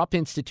 corrupt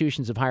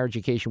institutions of higher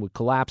education would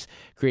collapse,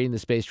 creating the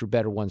space for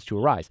better ones to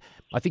arise.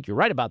 I think you're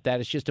right about that.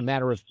 It's just a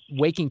matter of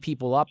waking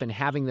people up and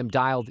having them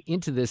dialed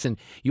into this. And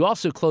you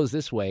also close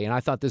this way, and I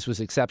thought this was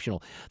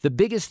exceptional. The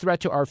biggest threat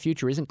to our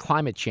future isn't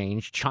climate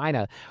change,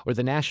 China, or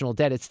the national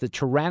debt. It's the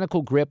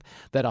tyrannical grip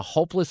that a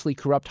hopelessly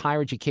corrupt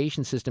higher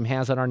education system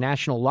has on our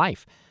national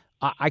life.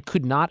 I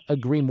could not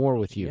agree more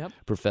with you,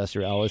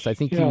 Professor Ellis. I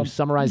think you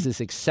summarized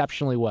this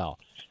exceptionally well.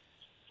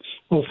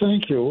 Well,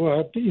 thank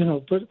you.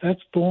 But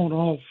that's born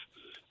of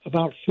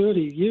about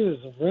 30 years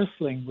of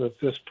wrestling with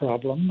this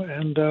problem.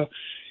 And,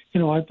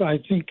 I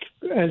think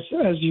as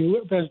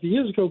the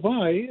years go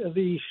by,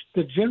 the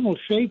general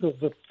shape of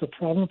the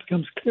problem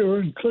becomes clearer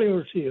and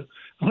clearer to you.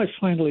 And I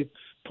finally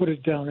put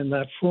it down in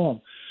that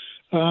form.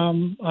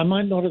 I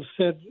might not have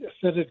said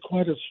it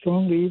quite as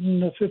strongly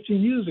even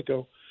 15 years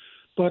ago.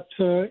 But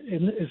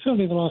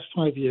certainly in the last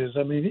 5 years,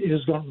 it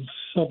has gotten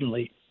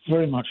suddenly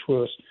very much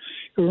worse.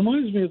 It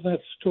reminds me of that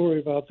story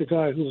about the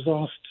guy who was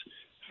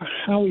asked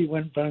how he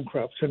went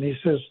bankrupt. And he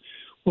says,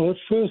 well, at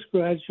first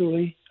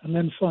gradually, and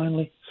then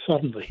finally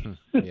suddenly.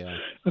 Yeah.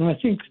 And I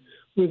think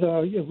with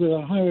our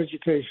higher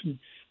education,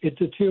 it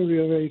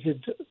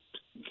deteriorated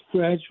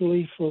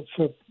gradually for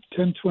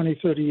 10, 20,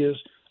 30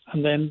 years,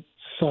 and then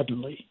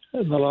suddenly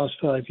in the last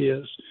 5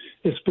 years.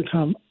 It's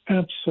become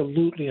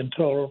absolutely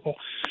intolerable.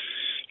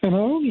 And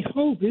our only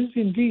hope is,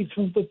 indeed,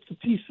 from the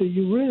piece that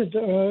you read,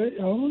 our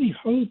only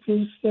hope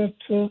is that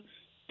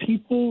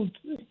people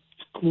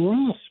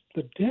grasp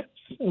the depth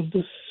of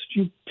the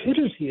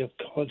stupidity of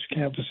college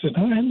campuses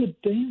and the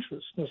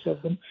dangerousness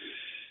of them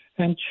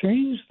and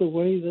change the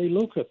way they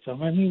look at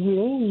them. We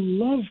all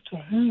love to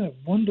have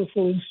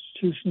wonderful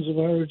institutions of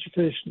higher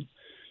education.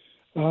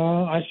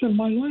 I spent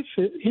my life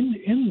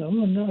in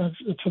them, and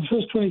for the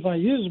first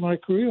 25 years of my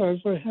career, I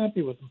was very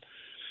happy with them.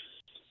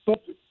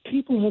 But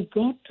people have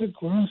got to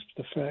grasp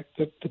the fact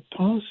that the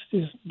past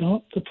is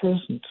not the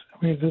present.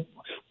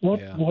 What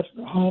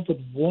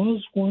Harvard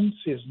was once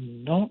is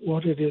not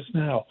what it is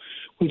now.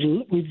 We'd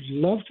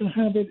love to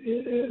have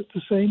it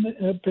the same,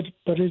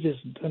 but it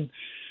isn't. And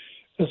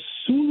as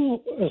soon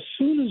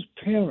as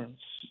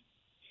parents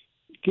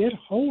get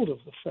hold of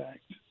the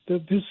fact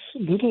that this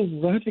little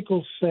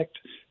radical sect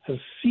has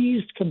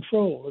seized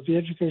control of the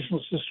educational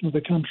system of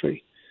the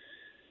country,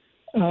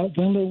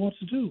 they'll know what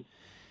to do.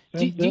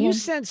 Do you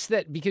sense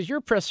that, because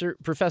you're professor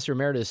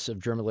emeritus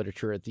of German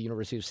literature at the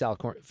University of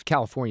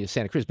California,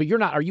 Santa Cruz, but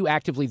are you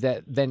actively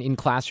then in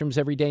classrooms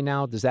every day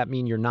now? Does that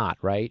mean you're not,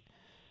 right?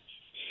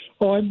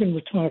 Oh, I've been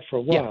retired for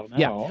a while now.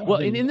 Yeah.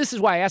 Well, and this is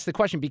why I asked the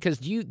question, because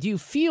do you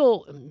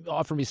feel,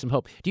 offer me some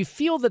hope, do you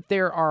feel that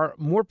there are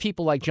more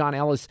people like John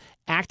Ellis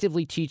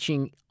actively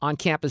teaching on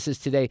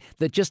campuses today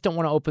that just don't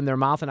want to open their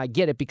mouth? And I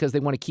get it, because they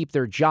want to keep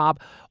their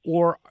job.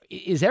 Or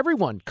is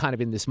everyone kind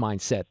of in this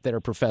mindset that are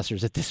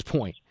professors at this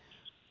point?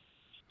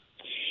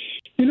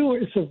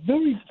 That's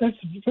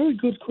a very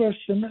good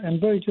question and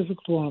very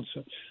difficult to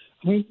answer.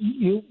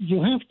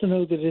 You have to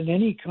know that in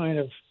any kind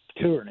of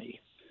tyranny,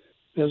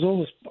 there's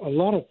always a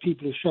lot of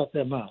people who shut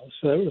their mouths.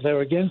 They're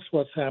against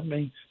what's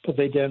happening, but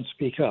they don't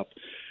speak up.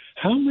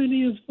 How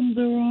many of them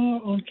there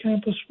are on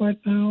campus right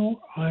now,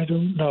 I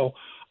don't know.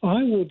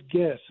 I would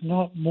guess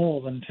not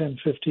more than 10,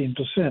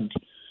 15%.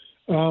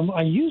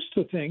 I used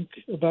to think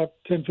about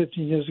 10,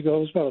 15 years ago, it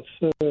was about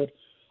a third.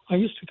 I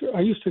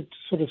used to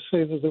sort of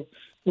say that the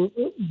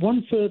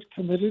 1/3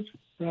 committed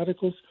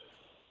radicals,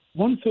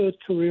 1/3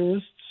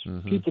 careerists,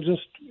 people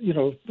just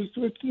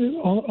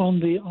on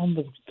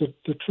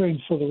the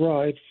train for the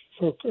ride,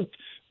 for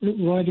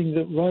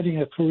riding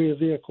a career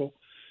vehicle,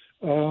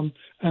 and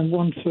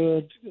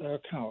 1/3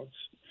 cowards.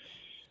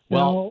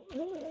 Well,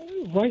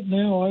 right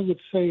now I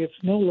would say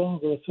it's no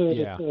longer a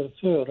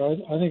third.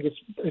 I think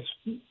it's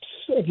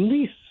at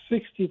least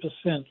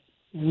 60%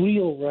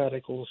 real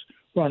radicals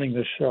running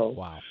the show.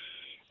 Wow.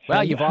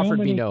 Well, you've offered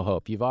me no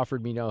hope. You've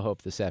offered me no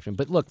hope this afternoon.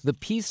 But look, the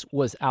piece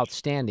was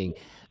outstanding,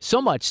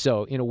 so much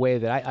so in a way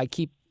that I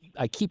keep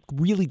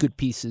really good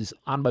pieces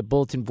on my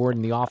bulletin board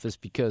in the office,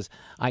 because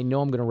I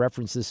know I'm going to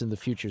reference this in the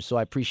future. So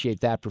I appreciate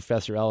that,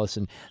 Professor Ellis,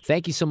 and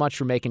thank you so much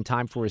for making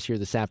time for us here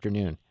this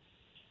afternoon.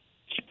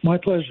 My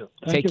pleasure.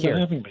 Thank Take you care. for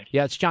having me.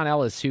 Yeah, it's John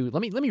Ellis who,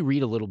 let me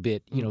read a little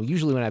bit. You know,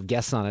 usually when I have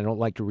guests on, I don't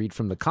like to read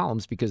from the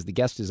columns because the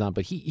guest is on,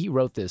 but he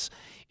wrote this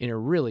in a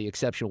really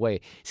exceptional way.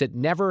 He said,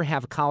 never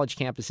have college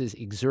campuses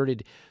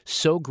exerted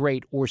so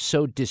great or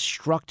so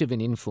destructive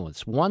an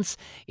influence. Once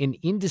an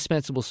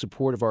indispensable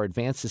support of our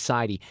advanced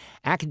society,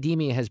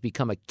 academia has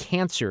become a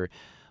cancer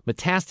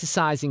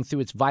metastasizing through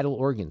its vital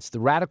organs. The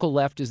radical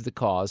left is the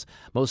cause,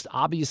 most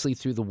obviously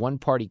through the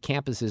one-party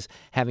campuses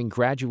having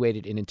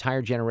graduated an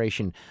entire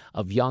generation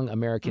of young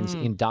Americans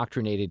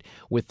indoctrinated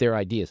with their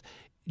ideas.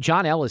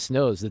 John Ellis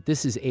knows that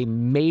this is a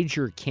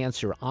major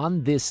cancer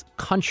on this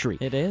country.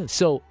 It is.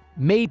 So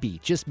maybe,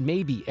 just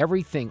maybe,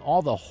 everything,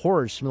 all the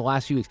horrors from the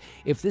last few weeks,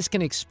 if this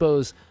can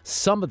expose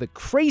some of the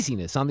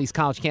craziness on these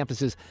college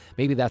campuses,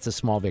 maybe that's a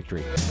small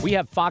victory. We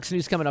have Fox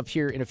News coming up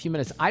here in a few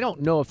minutes. I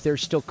don't know if they're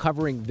still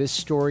covering this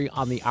story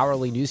on the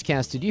hourly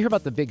newscast. Did you hear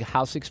about the big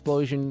house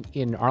explosion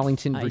in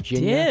Arlington,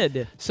 Virginia? I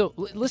did. So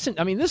listen,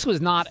 I mean, this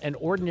was not an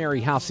ordinary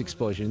house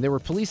explosion. There were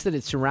police that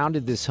had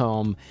surrounded this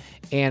home,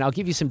 and I'll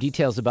give you some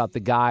details about the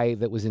guy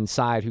that was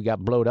inside who got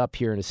blowed up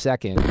here in a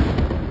second.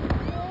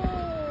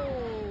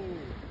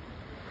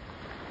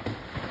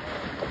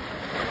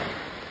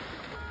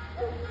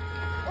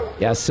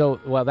 Yeah, so,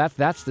 well,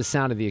 that's the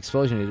sound of the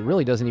explosion. It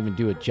really doesn't even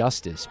do it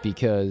justice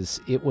because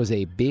it was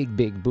a big,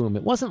 big boom.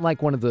 It wasn't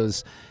like one of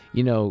those,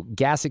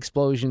 gas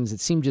explosions. It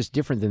seemed just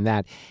different than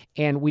that.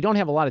 And we don't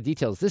have a lot of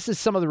details. This is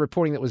some of the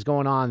reporting that was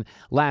going on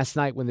last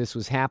night when this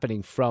was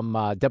happening from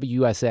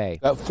WUSA.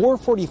 At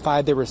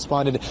 4:45, they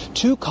responded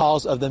to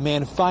calls of the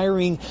man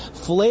firing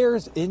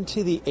flares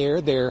into the air.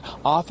 Their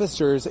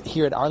officers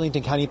here at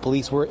Arlington County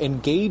Police were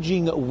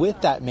engaging with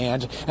that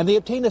man, and they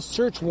obtained a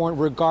search warrant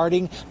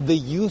regarding the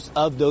use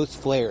of those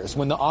flares.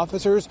 When the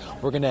officers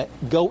were going to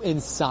go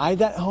inside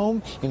that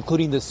home,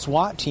 including the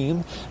SWAT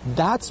team,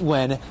 that's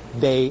when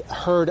they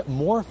heard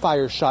more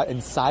fire shot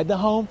inside the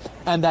home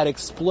and that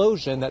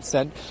explosion that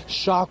sent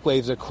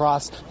shockwaves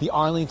across the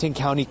Arlington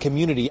County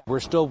community. We're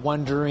still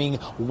wondering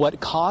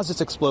what caused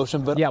this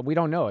explosion, but yeah, we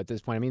don't know at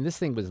this point. I mean, this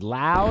thing was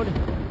loud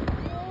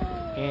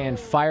and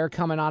fire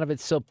coming out of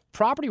it. So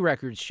property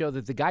records show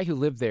that the guy who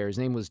lived there, his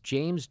name was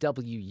James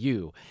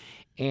W.U.,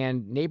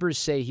 and neighbors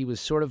say he was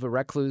sort of a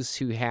recluse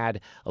who had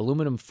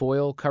aluminum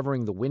foil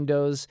covering the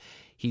windows.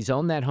 He's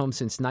owned that home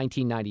since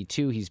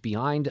 1992. He's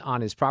behind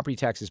on his property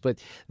taxes, but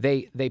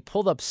they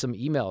pulled up some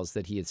emails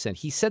that he had sent.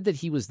 He said that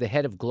he was the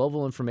head of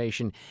global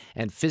information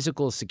and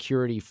physical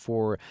security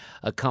for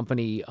a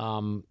company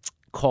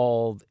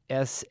called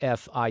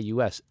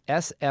SFIUS.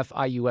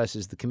 SFIUS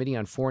is the Committee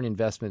on Foreign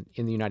Investment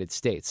in the United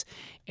States,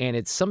 and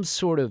it's some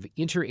sort of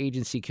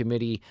interagency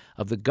committee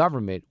of the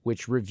government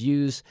which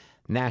reviews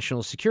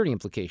national security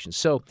implications.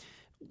 So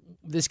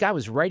this guy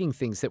was writing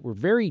things that were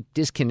very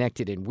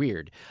disconnected and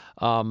weird.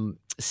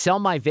 Sell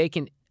my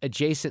vacant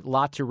adjacent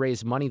lot to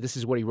raise money. This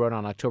is what he wrote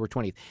on October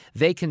 20th.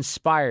 They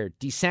conspired.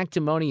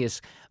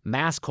 Desanctimonious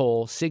mask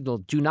hole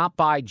signaled, do not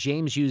buy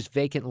James Yu's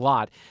vacant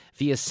lot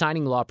via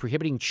signing law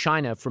prohibiting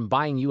China from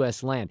buying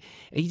U.S. land.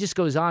 And he just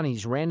goes on and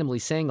he's randomly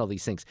saying all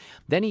these things.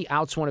 Then he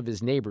outs one of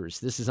his neighbors.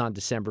 This is on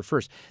December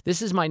 1st.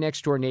 This is my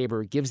next door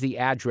neighbor, gives the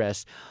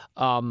address.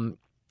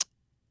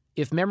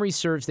 If memory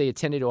serves, they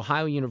attended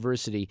Ohio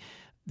University.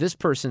 This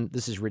person,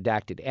 this is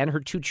redacted, and her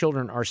two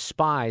children are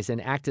spies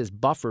and act as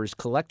buffers,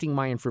 collecting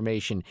my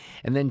information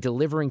and then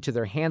delivering to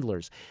their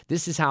handlers.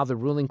 This is how the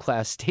ruling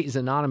class stays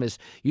anonymous,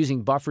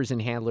 using buffers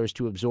and handlers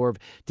to absorb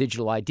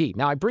digital ID.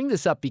 Now, I bring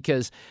this up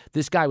because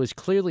this guy was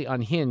clearly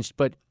unhinged,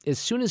 but as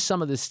soon as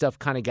some of this stuff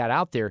kind of got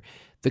out there,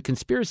 the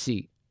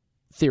conspiracy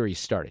theories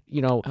started.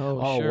 Sure.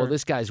 Well,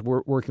 this guy's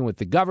working with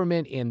the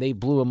government and they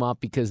blew him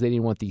up because they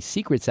didn't want these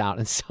secrets out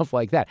and stuff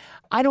like that.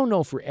 I don't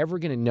know if we're ever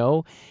going to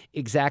know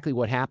exactly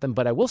what happened,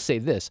 but I will say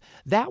this.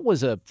 That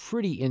was a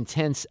pretty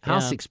intense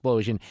house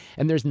explosion,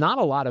 and there's not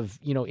a lot of,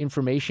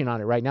 information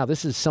on it right now.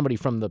 This is somebody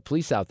from the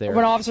police out there.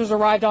 When officers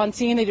arrived on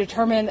scene, they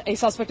determined a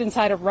suspect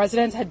inside a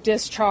residence had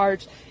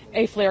discharged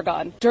a flare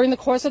gun. During the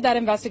course of that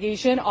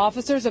investigation,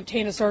 officers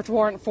obtained a search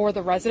warrant for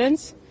the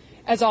residence.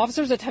 As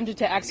officers attempted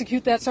to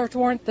execute that search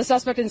warrant, the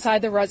suspect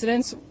inside the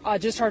residence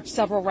discharged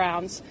several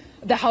rounds.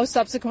 The house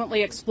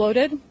subsequently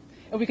exploded,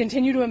 and we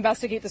continue to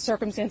investigate the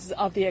circumstances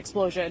of the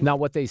explosion. Now,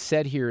 what they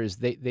said here is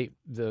the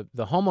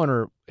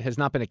homeowner has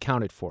not been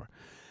accounted for.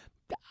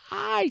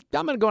 I'm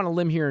going to go on a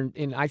limb here,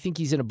 and I think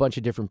he's in a bunch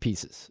of different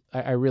pieces.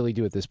 I really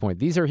do at this point.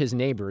 These are his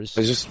neighbors.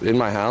 I was just in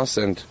my house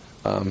and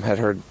had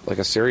heard like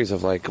a series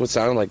of what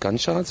sounded like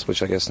gunshots,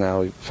 which I guess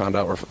now we found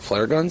out were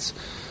flare guns,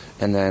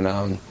 and then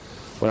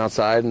went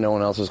outside and no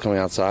one else was coming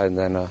outside, and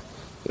then an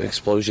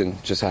explosion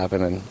just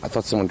happened, and I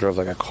thought someone drove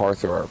a car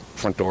through our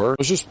front door. I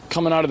was just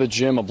coming out of the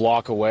gym a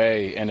block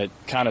away, and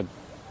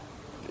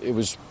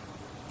you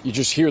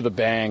just hear the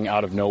bang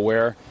out of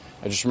nowhere.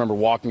 I just remember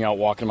walking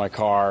to my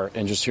car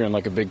and just hearing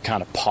a big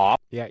kind of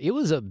pop. Yeah, it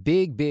was a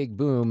big, big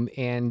boom,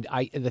 and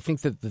I think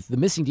that the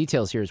missing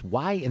details here is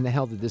why in the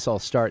hell did this all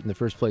start in the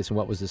first place, and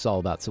what was this all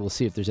about? So we'll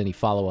see if there's any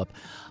follow-up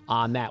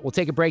on that. We'll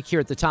take a break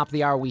here at the top of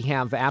the hour. We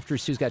have, after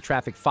Sue's Got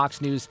Traffic,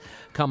 Fox News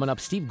coming up.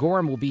 Steve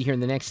Gorham will be here in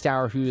the next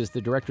hour, who is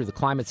the director of the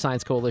Climate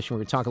Science Coalition. We're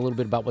going to talk a little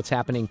bit about what's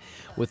happening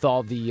with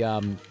all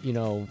the,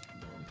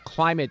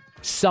 climate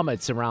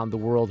summits around the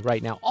world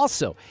right now.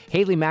 Also,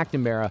 Haley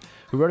McNamara,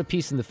 who wrote a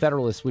piece in The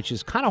Federalist, which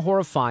is kind of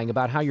horrifying,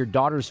 about how your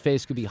daughter's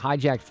face could be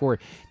hijacked for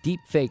deep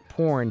fake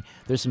porn.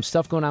 There's some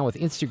stuff going on with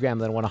Instagram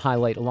that I want to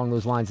highlight along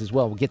those lines as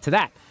well. We'll get to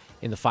that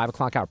in the 5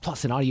 o'clock hour,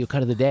 plus an audio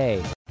cut of the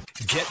day.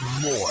 Get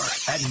more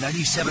at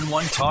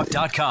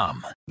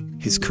 971talk.com.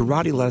 His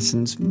karate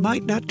lessons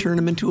might not turn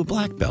him into a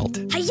black belt.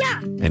 Hi-ya!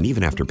 And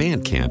even after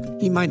band camp,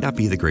 he might not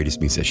be the greatest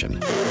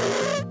musician.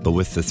 But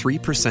with the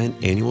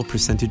 3% annual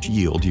percentage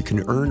yield you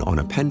can earn on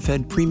a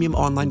PenFed premium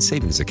online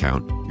savings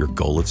account, your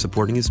goal of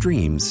supporting his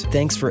dreams...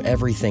 Thanks for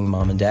everything,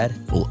 Mom and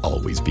Dad. ...will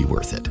always be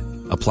worth it.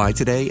 Apply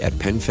today at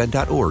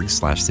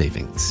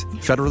PenFed.org/savings.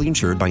 Federally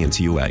insured by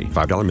NCUA.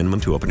 $5 minimum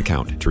to open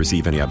account. To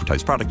receive any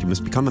advertised product, you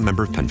must become a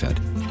member of PenFed.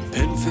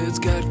 PenFed's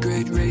got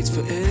great rates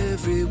for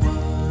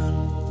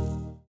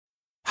everyone.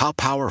 How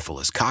powerful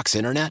is Cox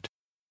Internet?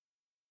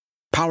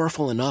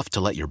 Powerful enough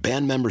to let your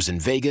band members in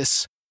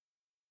Vegas,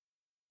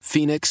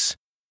 Phoenix,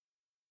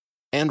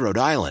 and Rhode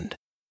Island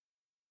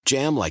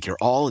jam like you're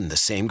all in the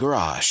same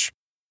garage.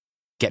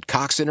 Get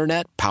Cox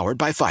Internet powered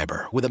by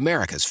fiber with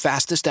America's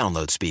fastest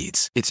download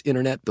speeds. It's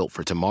internet built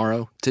for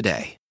tomorrow,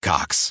 today.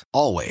 Cox,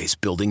 always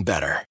building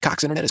better.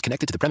 Cox Internet is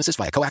connected to the premises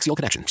via coaxial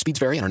connection. Speeds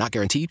vary and are not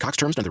guaranteed. Cox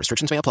terms and other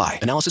restrictions may apply.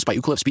 Analysis by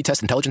Ookla Speed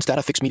Test Intelligence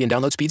Data. Fixed median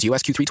download speeds.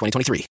 US Q3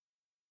 2023.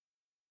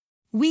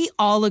 We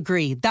all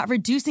agree that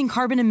reducing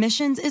carbon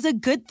emissions is a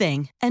good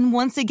thing. And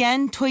once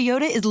again,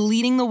 Toyota is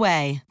leading the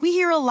way. We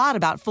hear a lot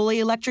about fully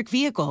electric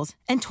vehicles,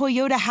 and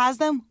Toyota has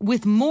them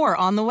with more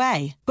on the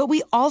way. But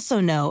we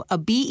also know a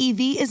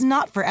BEV is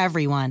not for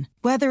everyone,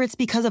 whether it's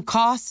because of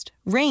cost,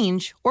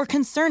 range, or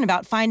concern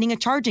about finding a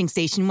charging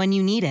station when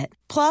you need it.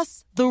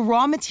 Plus, the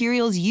raw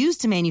materials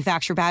used to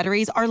manufacture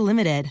batteries are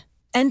limited.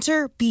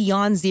 Enter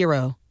Beyond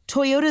Zero,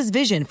 Toyota's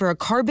vision for a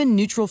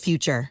carbon-neutral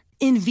future.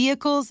 In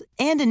vehicles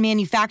and in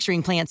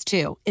manufacturing plants,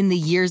 too, in the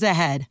years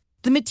ahead.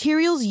 The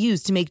materials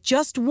used to make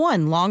just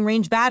one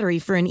long-range battery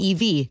for an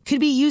EV could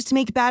be used to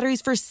make batteries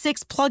for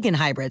 6 plug-in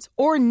hybrids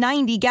or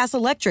 90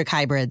 gas-electric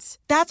hybrids.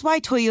 That's why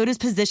Toyota's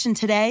position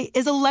today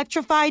is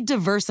electrified,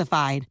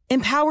 diversified,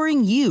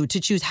 empowering you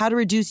to choose how to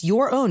reduce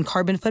your own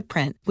carbon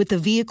footprint with the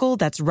vehicle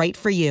that's right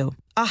for you.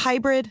 A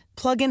hybrid,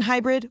 plug-in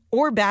hybrid,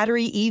 or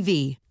battery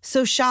EV.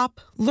 So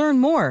shop, learn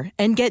more,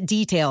 and get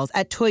details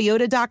at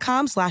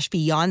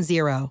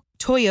toyota.com/beyondzero.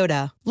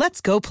 Toyota, let's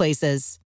go places.